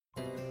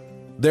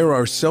There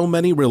are so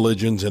many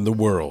religions in the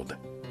world.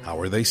 How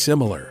are they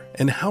similar,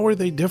 and how are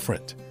they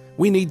different?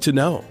 We need to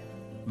know.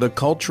 The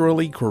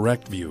culturally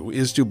correct view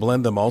is to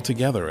blend them all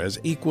together as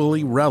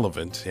equally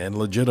relevant and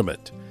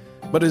legitimate.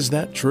 But is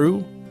that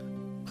true?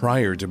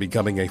 Prior to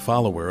becoming a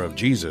follower of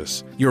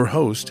Jesus, your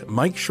host,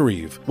 Mike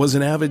Shreve, was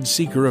an avid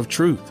seeker of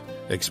truth,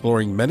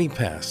 exploring many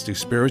paths to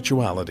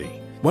spirituality.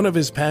 One of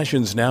his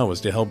passions now is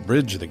to help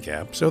bridge the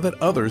gap so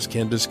that others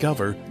can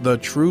discover the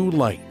true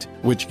light,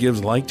 which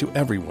gives light to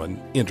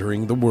everyone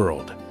entering the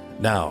world.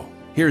 Now,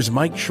 here's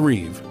Mike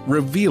Shreve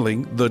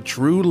revealing the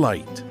true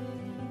light.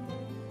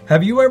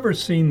 Have you ever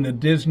seen the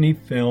Disney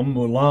film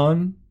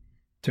Mulan?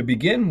 To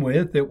begin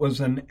with, it was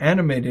an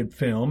animated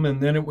film, and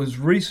then it was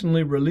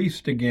recently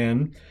released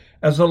again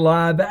as a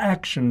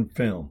live-action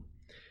film.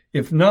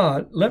 If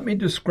not, let me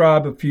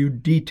describe a few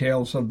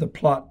details of the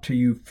plot to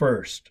you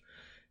first.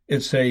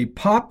 It's a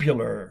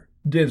popular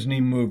Disney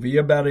movie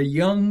about a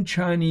young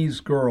Chinese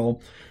girl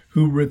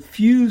who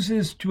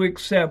refuses to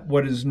accept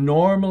what is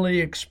normally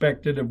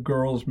expected of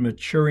girls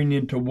maturing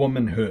into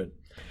womanhood.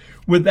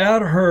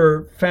 Without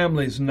her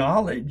family's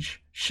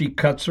knowledge, she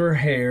cuts her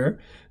hair,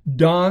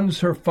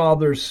 dons her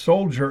father's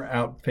soldier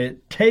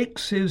outfit,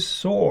 takes his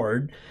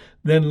sword,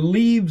 then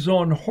leaves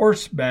on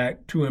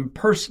horseback to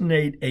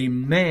impersonate a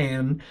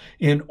man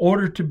in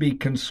order to be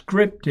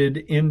conscripted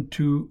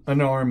into an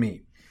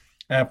army.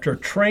 After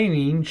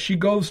training, she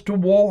goes to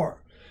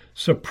war.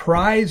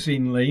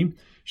 Surprisingly,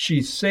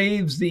 she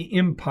saves the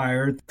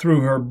empire through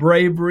her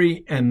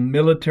bravery and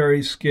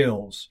military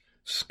skills.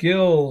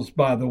 Skills,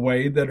 by the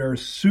way, that are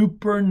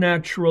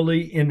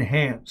supernaturally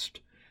enhanced.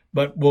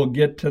 But we'll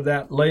get to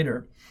that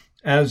later.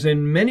 As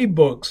in many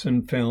books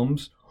and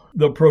films,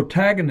 the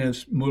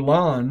protagonist,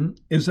 Mulan,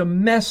 is a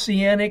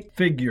messianic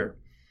figure.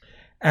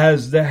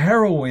 As the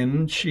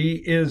heroine, she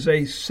is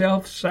a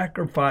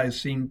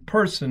self-sacrificing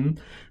person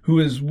who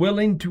is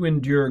willing to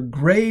endure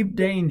grave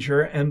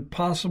danger and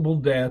possible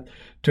death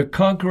to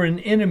conquer an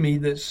enemy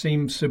that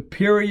seems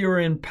superior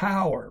in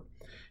power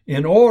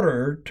in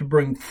order to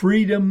bring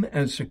freedom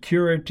and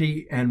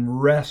security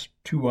and rest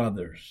to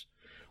others.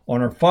 On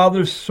her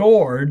father's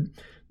sword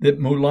that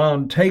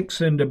Mulan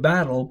takes into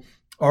battle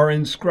are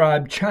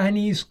inscribed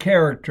Chinese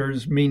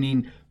characters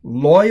meaning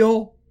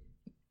loyal,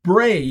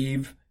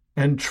 brave,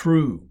 and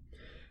true.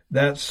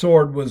 That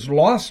sword was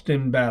lost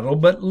in battle,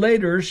 but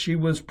later she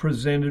was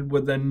presented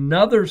with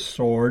another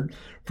sword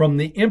from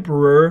the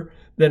emperor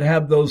that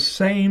had those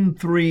same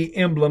three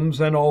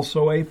emblems and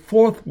also a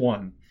fourth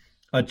one,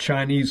 a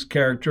Chinese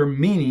character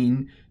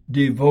meaning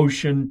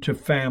devotion to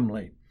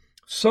family.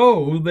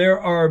 So there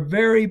are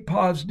very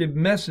positive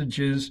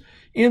messages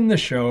in the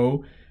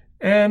show,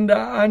 and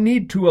I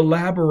need to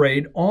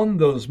elaborate on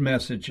those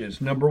messages.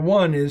 Number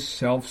one is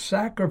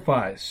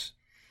self-sacrifice,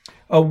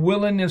 a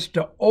willingness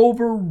to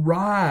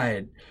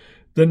override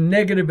the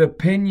negative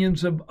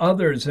opinions of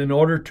others in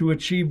order to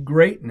achieve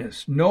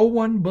greatness. No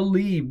one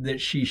believed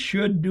that she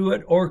should do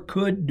it or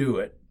could do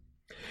it.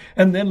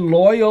 And then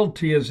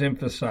loyalty is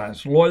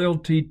emphasized,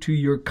 loyalty to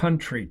your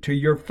country, to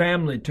your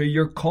family, to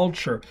your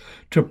culture,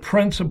 to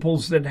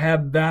principles that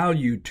have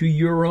value, to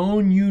your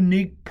own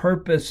unique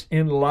purpose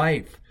in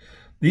life.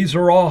 These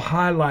are all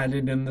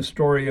highlighted in the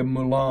story of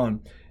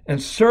Mulan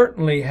and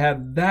certainly have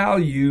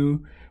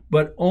value,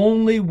 but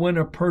only when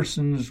a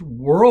person's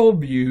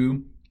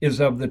worldview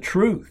is of the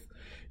truth.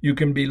 You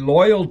can be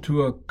loyal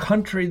to a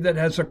country that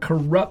has a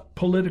corrupt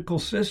political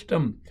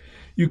system.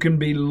 You can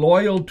be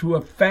loyal to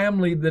a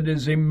family that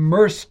is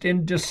immersed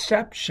in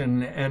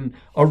deception and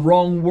a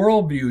wrong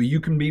worldview. You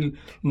can be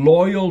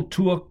loyal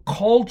to a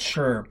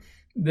culture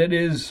that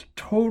is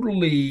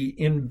totally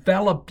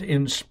enveloped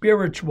in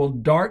spiritual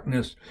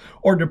darkness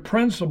or to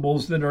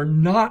principles that are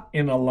not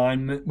in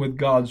alignment with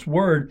God's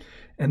word,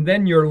 and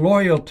then your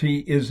loyalty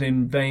is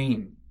in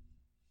vain.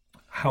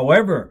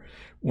 However,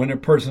 when a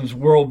person's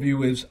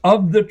worldview is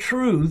of the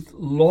truth,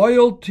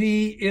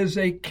 loyalty is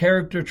a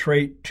character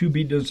trait to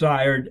be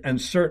desired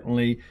and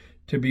certainly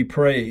to be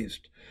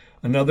praised.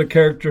 Another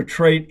character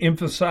trait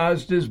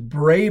emphasized is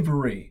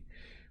bravery.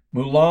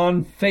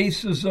 Mulan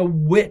faces a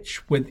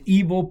witch with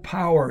evil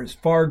powers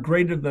far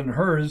greater than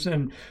hers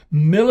and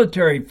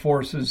military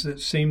forces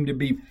that seem to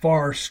be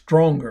far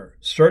stronger.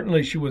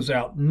 Certainly she was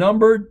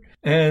outnumbered,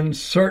 and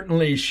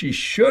certainly she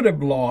should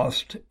have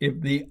lost if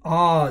the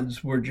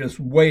odds were just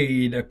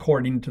weighed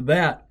according to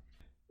that.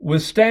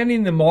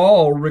 Withstanding them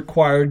all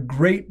required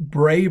great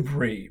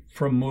bravery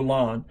from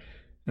Mulan.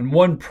 And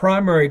one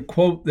primary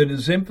quote that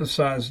is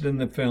emphasized in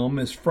the film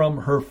is from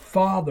her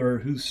father,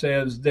 who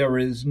says, "There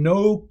is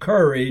no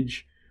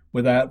courage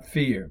without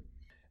fear."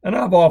 And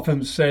I've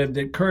often said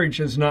that courage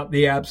is not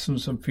the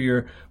absence of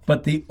fear,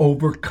 but the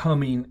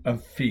overcoming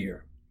of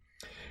fear.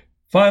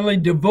 Finally,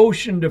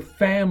 devotion to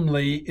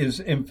family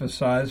is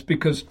emphasized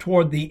because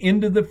toward the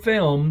end of the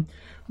film,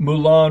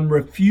 Mulan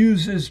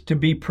refuses to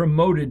be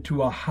promoted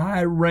to a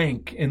high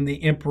rank in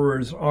the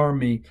emperor's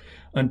army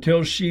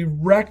until she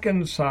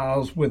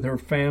reconciles with her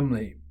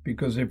family.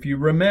 Because if you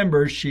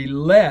remember, she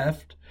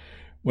left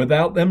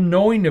without them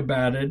knowing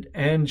about it,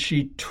 and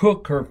she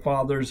took her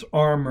father's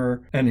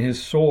armor and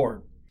his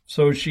sword.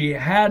 So she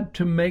had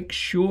to make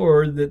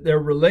sure that their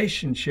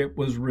relationship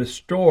was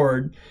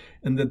restored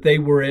and that they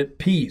were at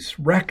peace,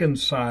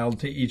 reconciled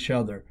to each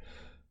other.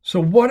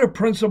 So what a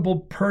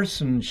principled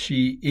person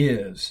she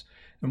is,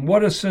 and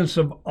what a sense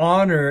of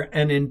honor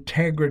and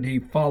integrity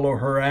follow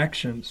her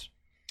actions.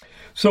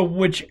 So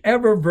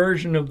whichever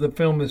version of the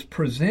film is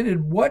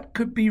presented, what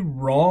could be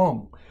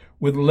wrong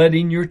with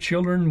letting your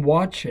children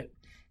watch it?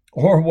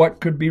 Or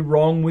what could be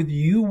wrong with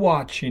you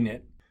watching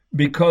it?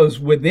 Because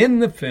within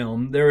the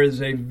film, there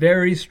is a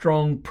very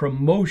strong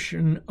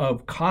promotion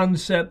of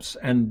concepts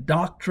and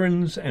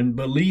doctrines and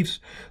beliefs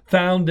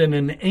found in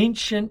an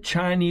ancient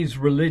Chinese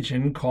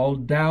religion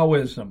called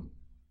Taoism.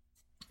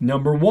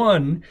 Number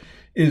one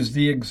is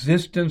the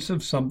existence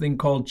of something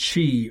called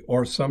qi,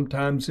 or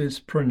sometimes it's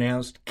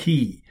pronounced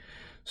ki,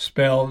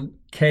 spelled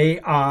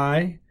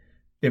K-I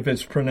if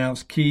it's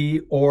pronounced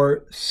ki,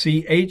 or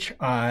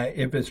C-H-I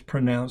if it's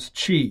pronounced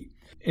chi.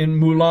 In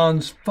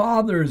Mulan's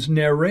father's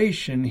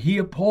narration, he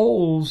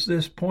upholds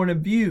this point of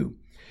view,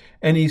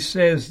 and he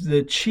says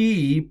the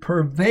qi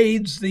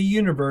pervades the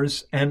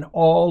universe and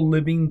all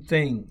living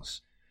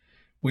things.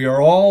 We are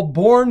all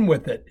born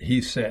with it, he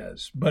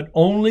says, but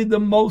only the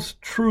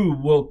most true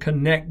will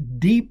connect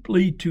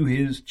deeply to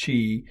his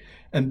qi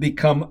and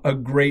become a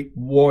great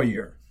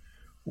warrior.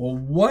 Well,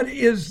 what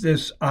is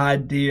this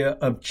idea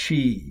of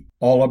qi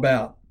all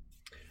about?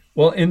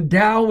 Well, in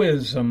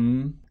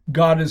Taoism,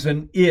 God is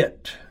an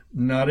it,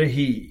 not a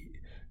he.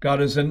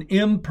 God is an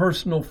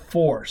impersonal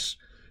force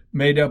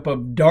made up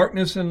of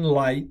darkness and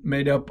light,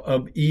 made up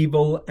of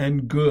evil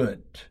and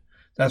good.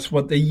 That's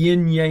what the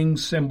yin-yang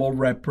symbol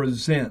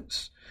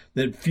represents.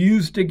 That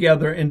fused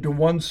together into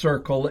one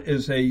circle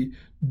is a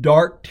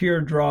dark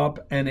teardrop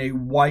and a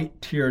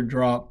white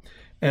teardrop,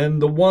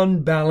 and the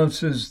one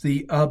balances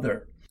the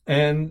other.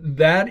 And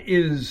that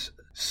is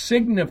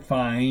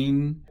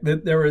signifying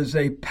that there is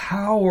a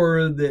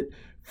power that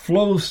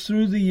flows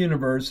through the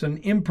universe, an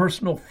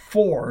impersonal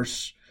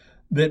force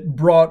that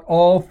brought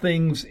all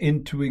things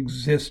into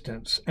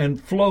existence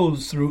and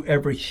flows through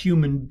every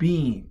human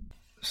being.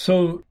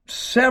 So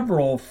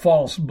several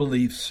false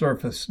beliefs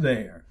surface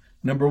there.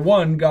 Number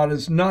one, God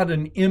is not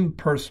an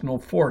impersonal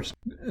force.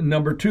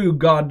 Number two,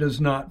 God does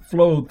not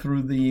flow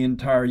through the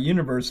entire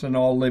universe and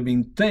all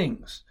living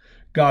things.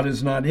 God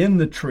is not in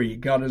the tree.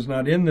 God is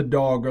not in the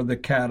dog or the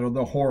cat or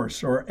the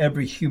horse or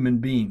every human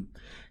being.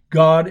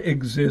 God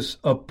exists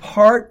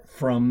apart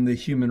from the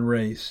human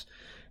race.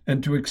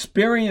 And to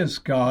experience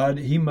God,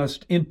 he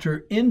must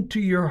enter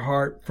into your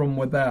heart from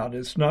without.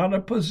 It's not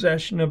a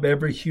possession of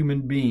every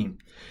human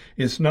being.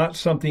 It's not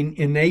something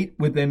innate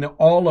within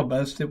all of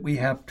us that we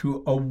have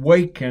to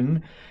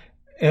awaken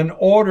in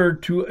order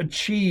to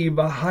achieve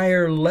a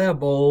higher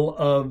level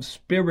of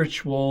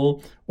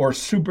spiritual or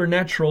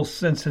supernatural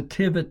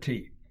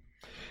sensitivity.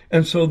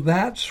 And so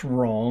that's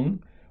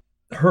wrong.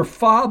 Her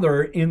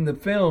father in the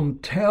film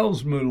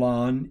tells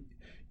Mulan,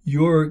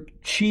 your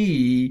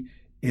qi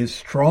is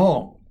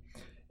strong.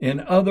 In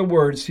other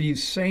words,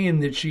 he's saying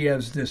that she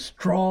has this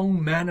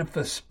strong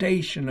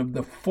manifestation of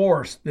the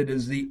force that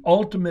is the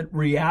ultimate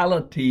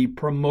reality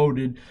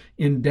promoted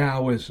in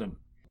Taoism.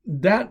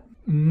 That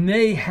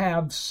may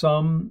have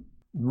some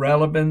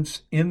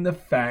relevance in the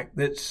fact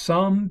that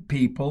some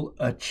people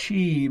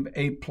achieve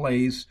a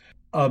place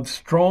of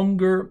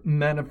stronger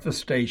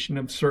manifestation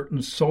of certain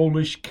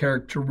soulish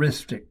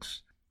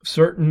characteristics,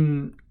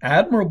 certain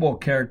admirable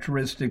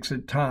characteristics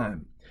at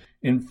times.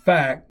 In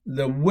fact,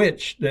 the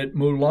witch that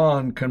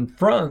Mulan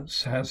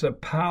confronts has a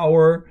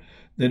power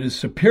that is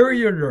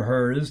superior to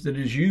hers, that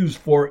is used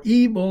for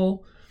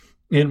evil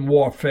in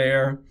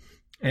warfare,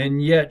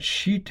 and yet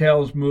she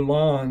tells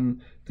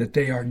Mulan that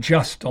they are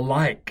just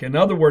alike. In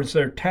other words,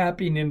 they're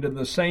tapping into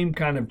the same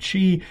kind of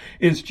qi.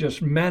 It's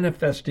just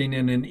manifesting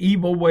in an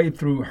evil way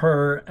through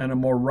her and a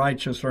more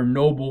righteous or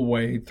noble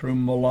way through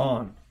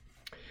Mulan.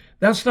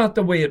 That's not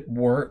the way it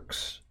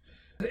works.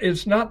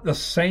 It's not the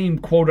same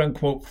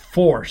quote-unquote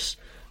force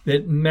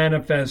that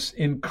manifests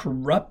in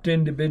corrupt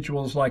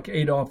individuals like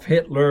Adolf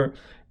Hitler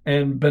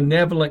and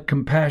benevolent,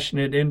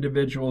 compassionate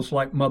individuals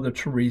like Mother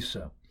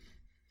Teresa.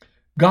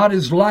 God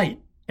is light,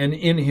 and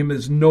in him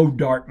is no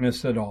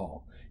darkness at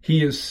all.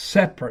 He is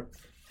separate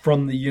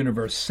from the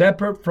universe,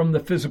 separate from the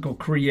physical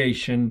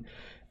creation,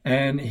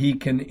 and he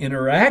can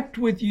interact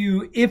with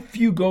you if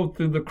you go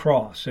through the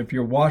cross. If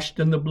you're washed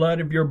in the blood,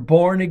 if you're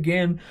born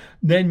again,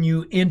 then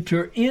you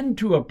enter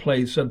into a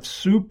place of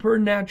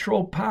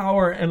supernatural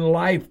power and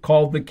life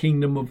called the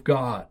kingdom of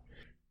God.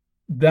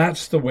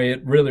 That's the way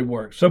it really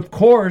works. Of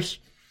course,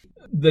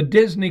 the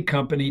Disney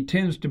company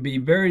tends to be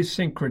very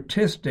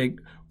syncretistic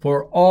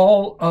for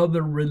all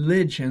other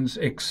religions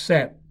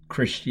except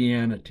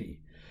Christianity.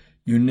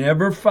 You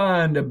never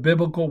find a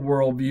biblical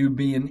worldview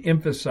being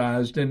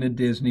emphasized in a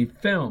Disney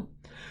film.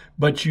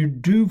 But you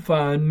do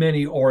find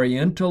many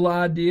Oriental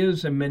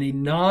ideas and many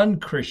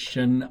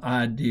non-Christian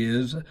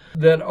ideas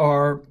that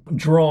are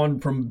drawn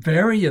from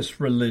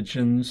various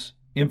religions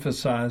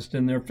emphasized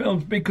in their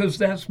films because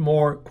that's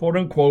more,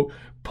 quote-unquote,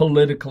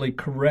 politically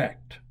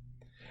correct.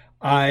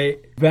 I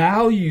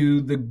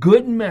value the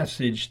good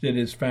message that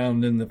is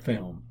found in the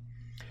film,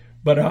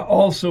 but I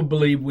also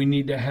believe we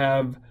need to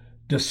have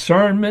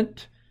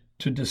discernment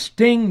to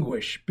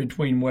distinguish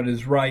between what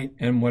is right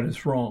and what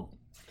is wrong.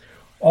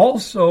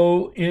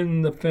 Also,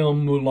 in the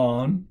film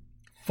Mulan,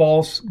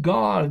 false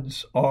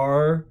gods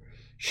are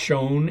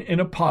shown in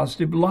a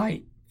positive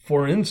light.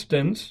 For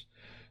instance,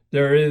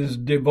 there is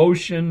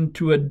devotion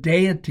to a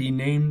deity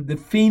named the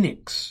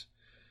Phoenix.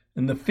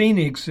 And the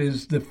Phoenix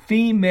is the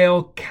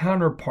female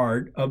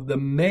counterpart of the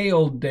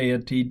male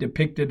deity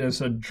depicted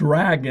as a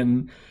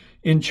dragon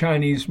in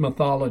Chinese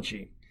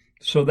mythology.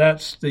 So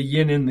that's the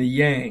yin and the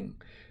yang.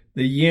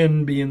 The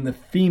yin being the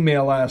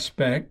female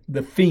aspect,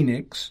 the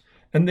Phoenix,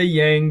 and the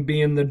yang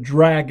being the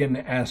dragon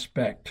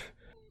aspect,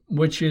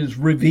 which is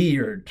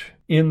revered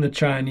in the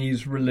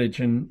Chinese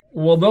religion.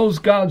 Well, those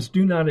gods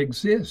do not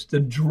exist. The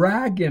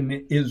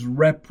dragon is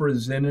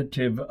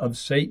representative of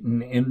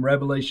Satan in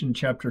Revelation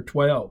chapter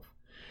 12.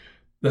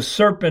 The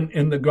serpent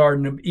in the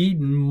Garden of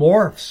Eden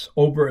morphs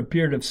over a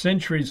period of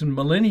centuries and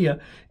millennia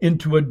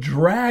into a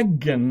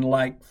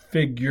dragon-like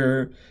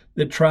figure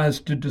that tries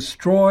to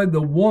destroy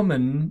the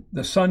woman,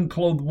 the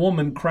sun-clothed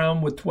woman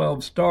crowned with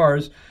 12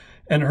 stars,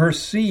 and her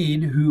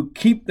seed who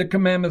keep the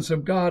commandments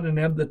of God and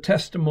have the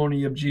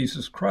testimony of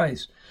Jesus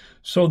Christ.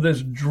 So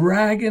this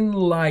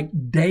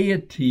dragon-like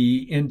deity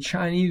in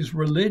Chinese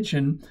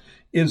religion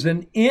is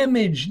an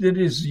image that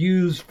is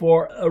used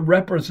for a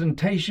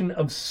representation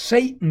of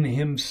Satan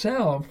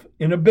himself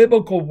in a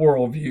biblical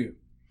worldview.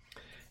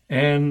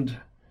 And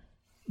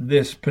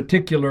this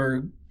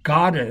particular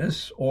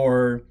goddess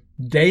or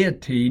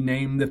deity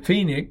named the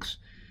Phoenix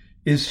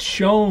is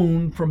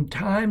shown from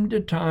time to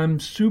time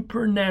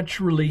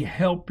supernaturally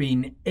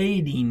helping,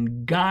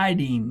 aiding,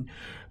 guiding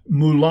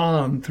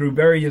Mulan through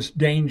various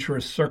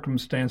dangerous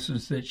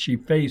circumstances that she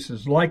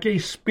faces, like a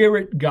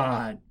spirit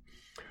guide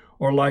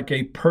or like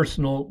a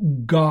personal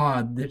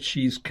God that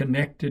she's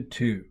connected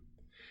to.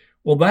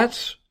 Well,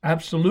 that's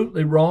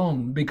absolutely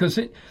wrong because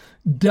it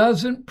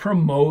doesn't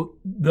promote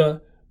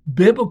the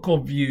biblical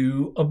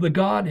view of the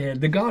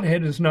Godhead. The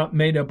Godhead is not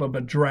made up of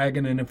a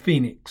dragon and a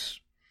phoenix,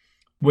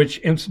 which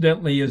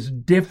incidentally is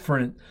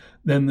different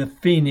than the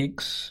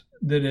phoenix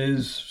that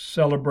is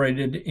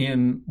celebrated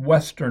in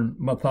Western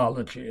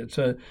mythology.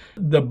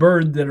 The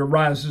bird that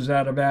arises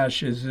out of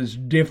ashes is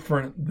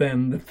different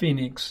than the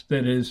phoenix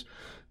that is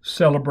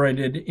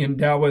celebrated in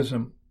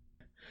Taoism.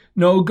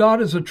 No,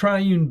 God is a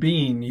triune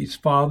being. He's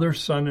Father,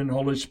 Son, and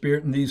Holy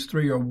Spirit, and these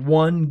three are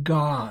one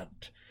God.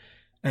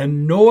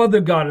 And no other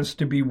God is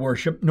to be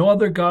worshipped, no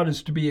other God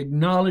is to be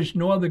acknowledged,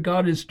 no other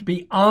God is to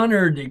be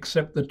honored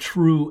except the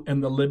true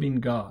and the living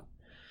God.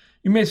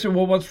 You may say,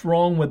 well, what's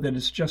wrong with it?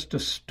 It's just a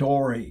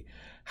story.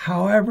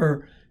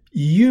 However,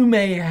 you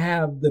may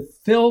have the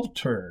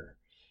filter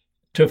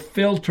to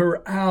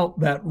filter out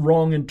that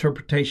wrong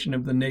interpretation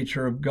of the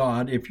nature of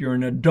God if you're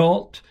an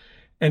adult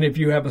and if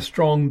you have a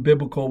strong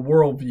biblical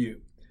worldview.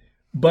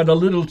 But a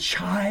little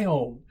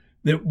child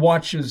that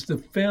watches the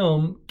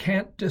film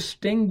can't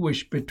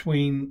distinguish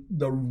between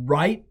the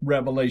right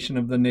revelation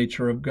of the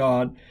nature of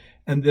God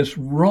and this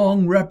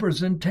wrong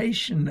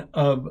representation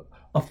of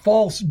a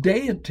false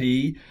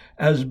deity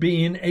as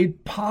being a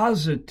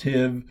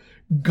positive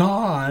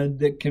God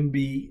that can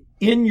be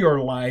in your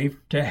life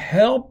to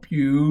help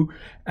you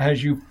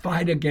as you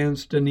fight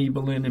against an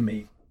evil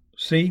enemy.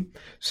 See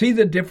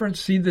the difference?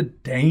 See the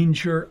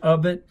danger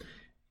of it?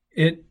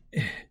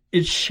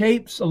 It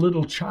shapes a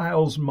little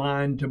child's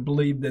mind to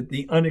believe that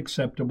the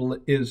unacceptable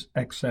is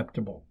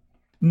acceptable.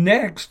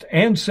 Next,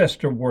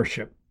 ancestor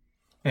worship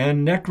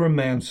and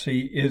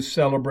necromancy is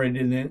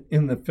celebrated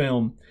in the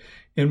film.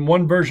 In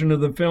one version of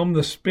the film,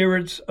 the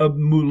spirits of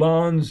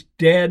Mulan's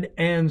dead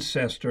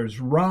ancestors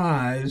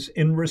rise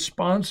in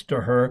response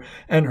to her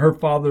and her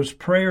father's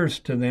prayers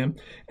to them,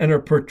 and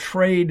are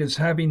portrayed as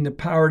having the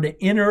power to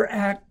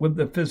interact with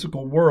the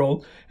physical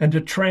world and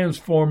to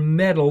transform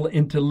metal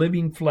into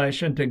living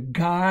flesh and to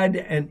guide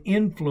and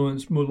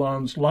influence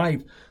Mulan's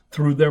life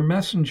through their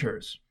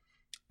messengers.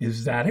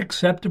 Is that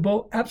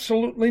acceptable?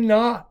 Absolutely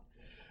not.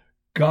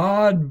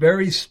 God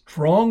very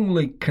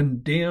strongly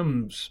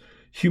condemns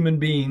human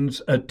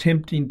beings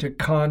attempting to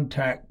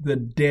contact the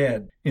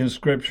dead in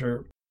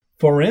Scripture.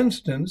 For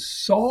instance,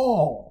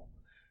 Saul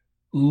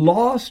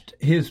lost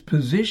his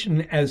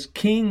position as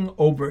king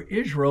over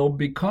Israel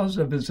because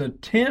of his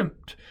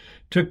attempt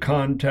to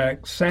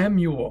contact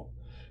Samuel.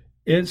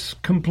 It's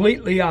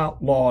completely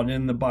outlawed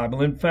in the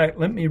Bible. In fact,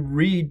 let me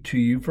read to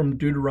you from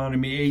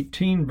Deuteronomy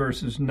 18,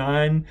 verses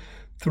 9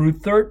 through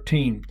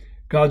 13.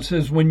 God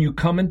says, when you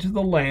come into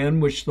the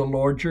land which the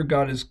Lord your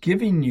God is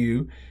giving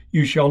you,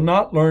 you shall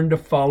not learn to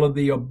follow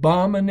the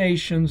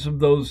abominations of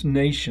those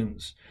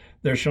nations.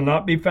 There shall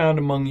not be found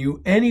among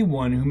you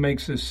anyone who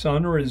makes his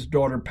son or his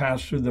daughter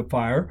pass through the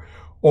fire,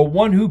 or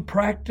one who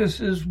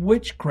practices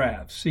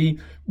witchcraft. See,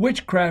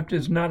 witchcraft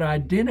is not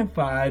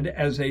identified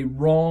as a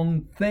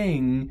wrong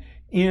thing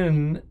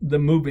in the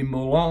movie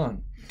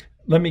Mulan.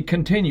 Let me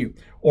continue.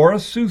 Or a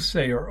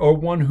soothsayer, or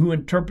one who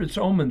interprets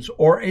omens,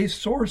 or a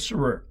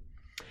sorcerer.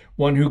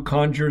 one who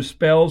conjures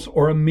spells,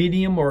 or a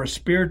medium, or a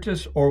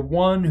spiritist, or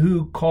one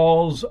who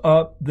calls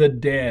up the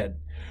dead.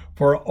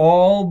 For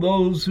all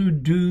those who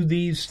do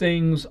these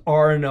things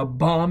are an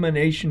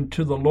abomination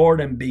to the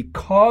Lord, and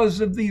because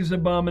of these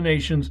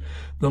abominations,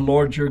 the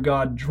Lord your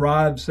God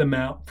drives them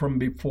out from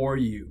before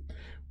you.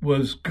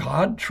 Was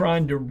God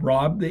trying to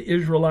rob the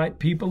Israelite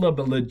people of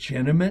a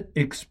legitimate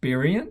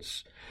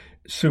experience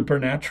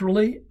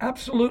supernaturally?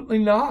 Absolutely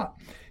not.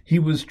 He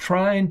was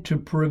trying to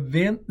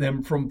prevent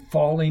them from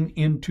falling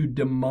into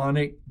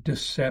demonic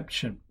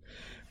deception,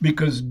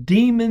 because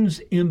demons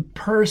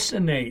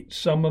impersonate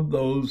some of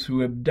those who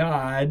have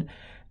died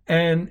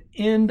and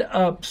end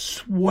up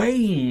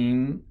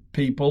swaying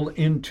people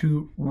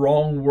into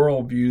wrong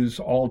worldviews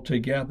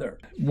altogether.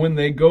 When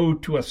they go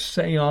to a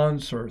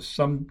seance or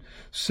some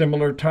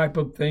similar type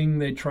of thing,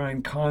 they try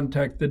and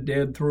contact the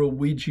dead through a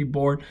Ouija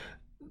board.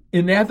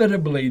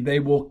 Inevitably, they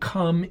will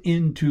come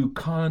into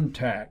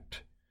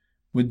contact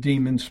with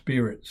demon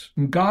spirits.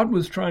 And God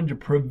was trying to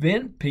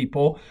prevent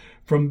people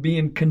from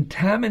being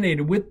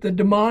contaminated with the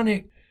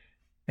demonic.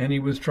 And he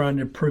was trying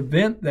to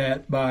prevent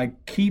that by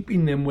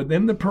keeping them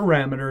within the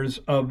parameters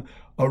of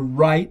a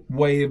right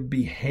way of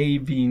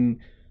behaving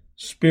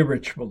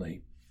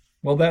spiritually.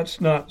 Well, that's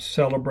not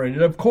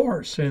celebrated, of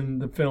course, in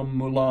the film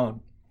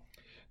Mulan.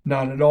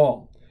 Not at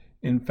all.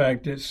 In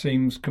fact, it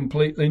seems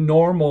completely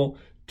normal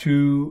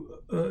to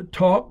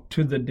talk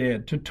to the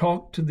dead, to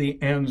talk to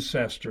the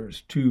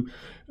ancestors, to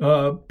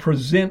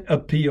present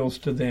appeals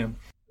to them.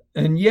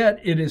 And yet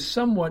it is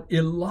somewhat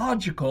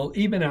illogical,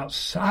 even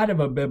outside of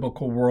a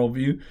biblical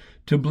worldview,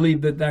 to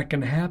believe that that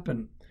can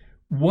happen.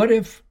 What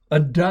if a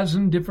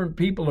dozen different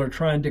people are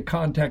trying to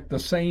contact the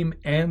same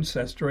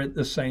ancestor at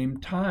the same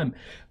time?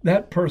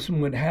 That person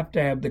would have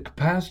to have the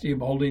capacity of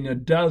holding a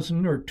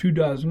dozen or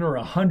 24 or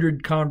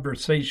 100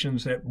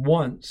 conversations at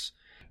once.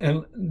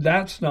 And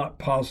that's not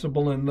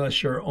possible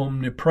unless you're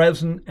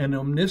omnipresent and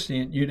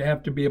omniscient. You'd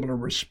have to be able to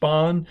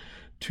respond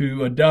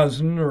to a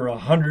dozen or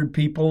 100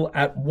 people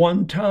at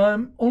one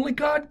time. Only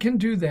God can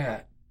do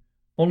that.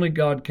 Only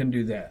God can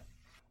do that.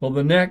 Well,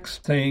 the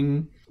next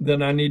thing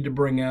that I need to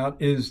bring out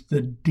is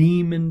the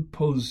demon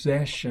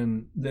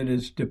possession that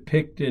is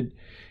depicted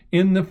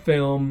in the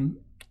film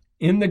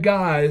in the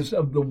guise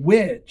of the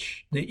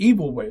witch, the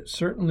evil witch.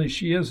 Certainly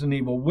she is an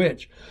evil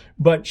witch,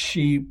 but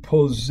she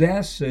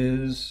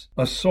possesses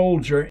a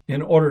soldier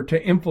in order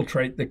to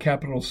infiltrate the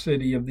capital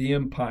city of the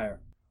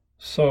empire.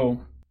 So,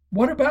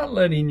 what about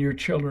letting your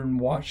children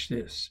watch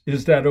this?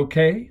 Is that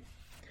okay?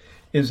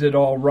 Is it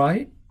all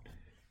right?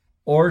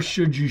 Or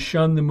should you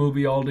shun the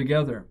movie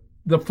altogether?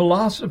 The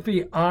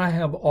philosophy I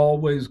have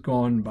always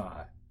gone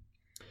by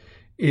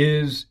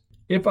is,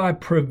 if I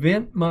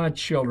prevent my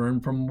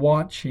children from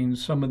watching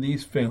some of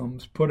these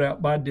films put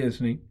out by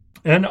Disney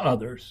and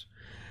others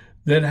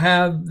that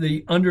have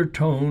the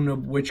undertone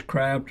of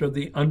witchcraft or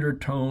the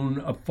undertone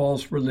of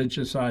false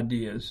religious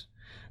ideas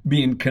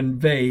being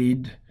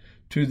conveyed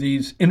to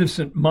these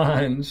innocent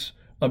minds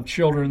of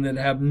children that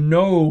have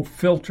no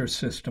filter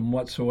system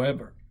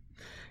whatsoever.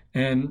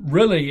 And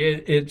really,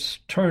 it's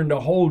turned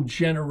a whole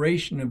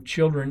generation of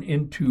children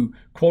into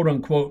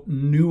quote-unquote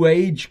New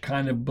Age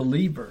kind of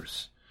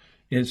believers.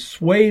 It's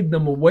swayed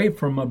them away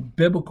from a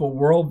biblical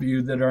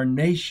worldview that our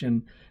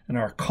nation and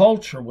our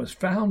culture was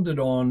founded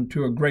on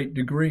to a great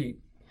degree.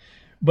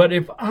 But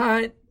if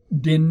I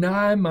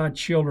deny my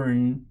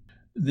children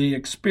the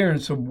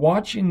experience of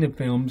watching the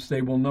films,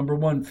 they will, number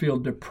one, feel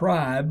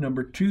deprived.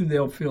 Number two,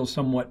 they'll feel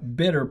somewhat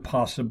bitter,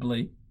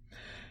 possibly.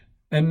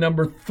 And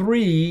number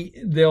three,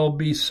 they'll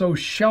be so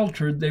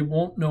sheltered they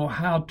won't know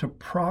how to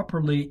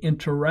properly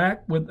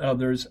interact with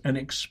others and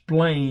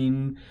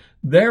explain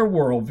their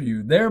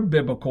worldview, their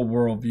biblical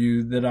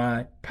worldview that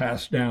I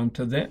pass down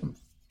to them.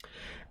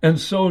 And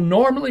so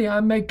normally I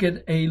make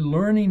it a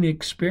learning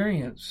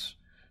experience.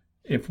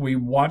 If we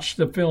watch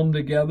the film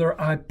together,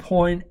 I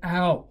point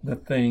out the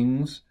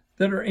things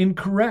that are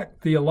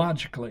incorrect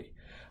theologically.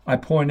 I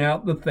point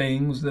out the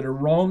things that are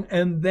wrong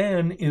and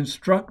then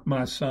instruct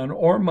my son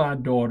or my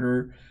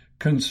daughter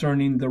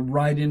concerning the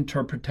right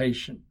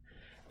interpretation.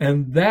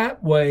 And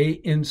that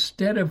way,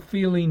 instead of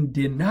feeling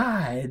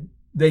denied,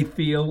 they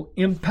feel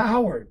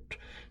empowered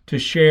to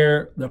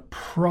share the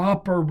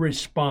proper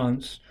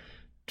response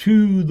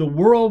to the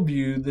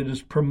worldview that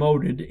is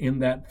promoted in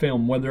that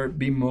film, whether it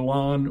be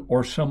Mulan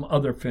or some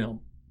other film.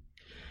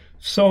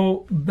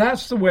 So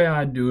that's the way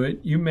I do it.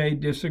 You may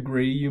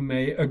disagree, you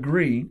may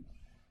agree.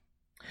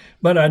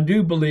 But I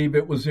do believe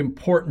it was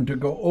important to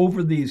go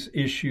over these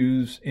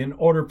issues in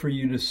order for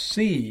you to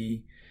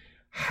see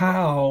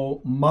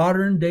how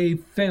modern day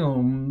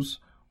films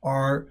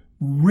are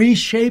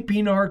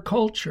reshaping our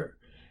culture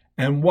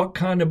and what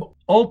kind of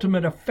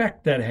ultimate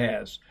effect that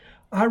has.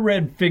 I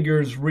read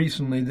figures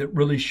recently that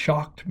really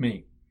shocked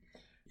me.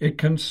 It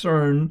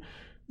concerned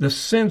the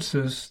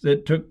census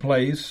that took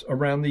place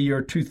around the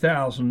year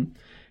 2000.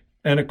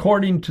 And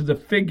according to the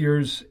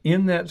figures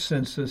in that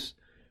census,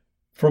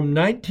 from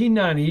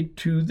 1990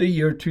 to the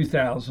year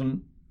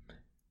 2000,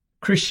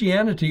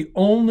 Christianity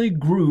only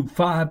grew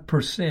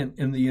 5%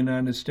 in the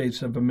United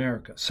States of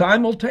America.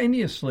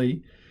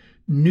 Simultaneously,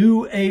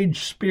 New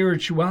Age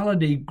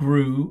spirituality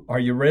grew, are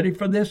you ready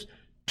for this?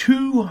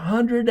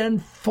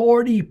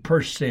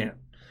 240%.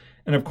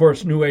 And of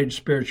course, New Age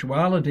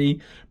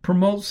spirituality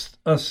promotes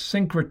a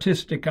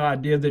syncretistic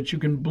idea that you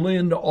can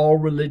blend all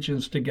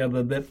religions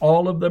together, that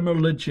all of them are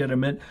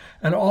legitimate,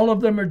 and all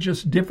of them are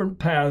just different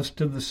paths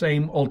to the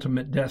same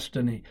ultimate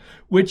destiny,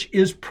 which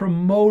is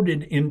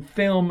promoted in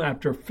film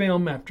after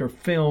film after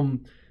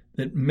film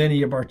that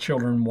many of our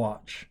children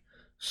watch.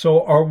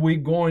 So are we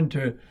going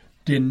to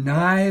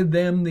deny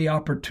them the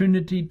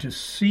opportunity to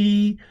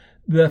see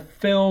the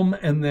film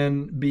and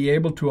then be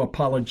able to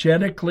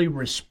apologetically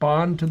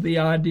respond to the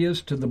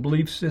ideas, to the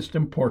belief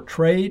system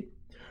portrayed?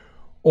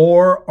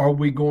 Or are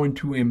we going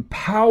to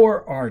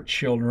empower our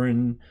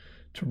children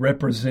to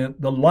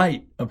represent the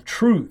light of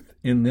truth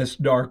in this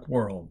dark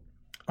world?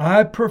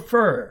 I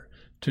prefer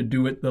to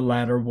do it the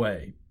latter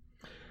way.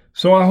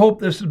 So I hope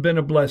this has been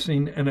a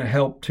blessing and a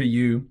help to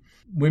you.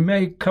 We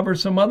may cover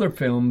some other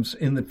films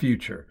in the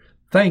future.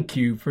 Thank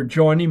you for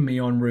joining me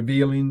on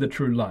Revealing the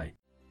True Light.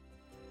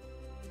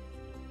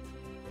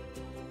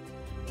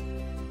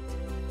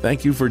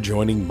 Thank you for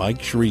joining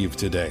Mike Shreve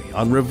today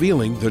on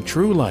Revealing the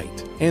True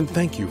Light, and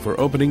thank you for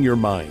opening your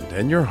mind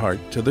and your heart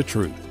to the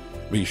truth.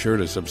 Be sure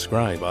to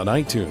subscribe on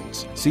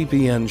iTunes,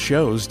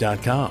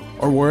 cpnshows.com,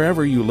 or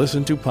wherever you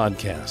listen to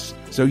podcasts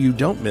so you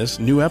don't miss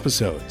new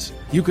episodes.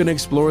 You can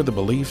explore the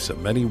beliefs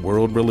of many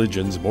world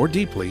religions more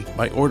deeply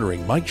by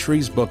ordering Mike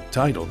Shreve's book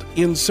titled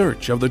In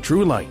Search of the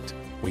True Light.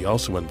 We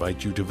also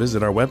invite you to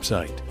visit our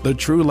website,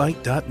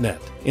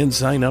 thetruelight.net, and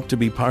sign up to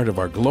be part of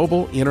our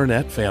global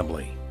internet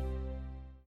family.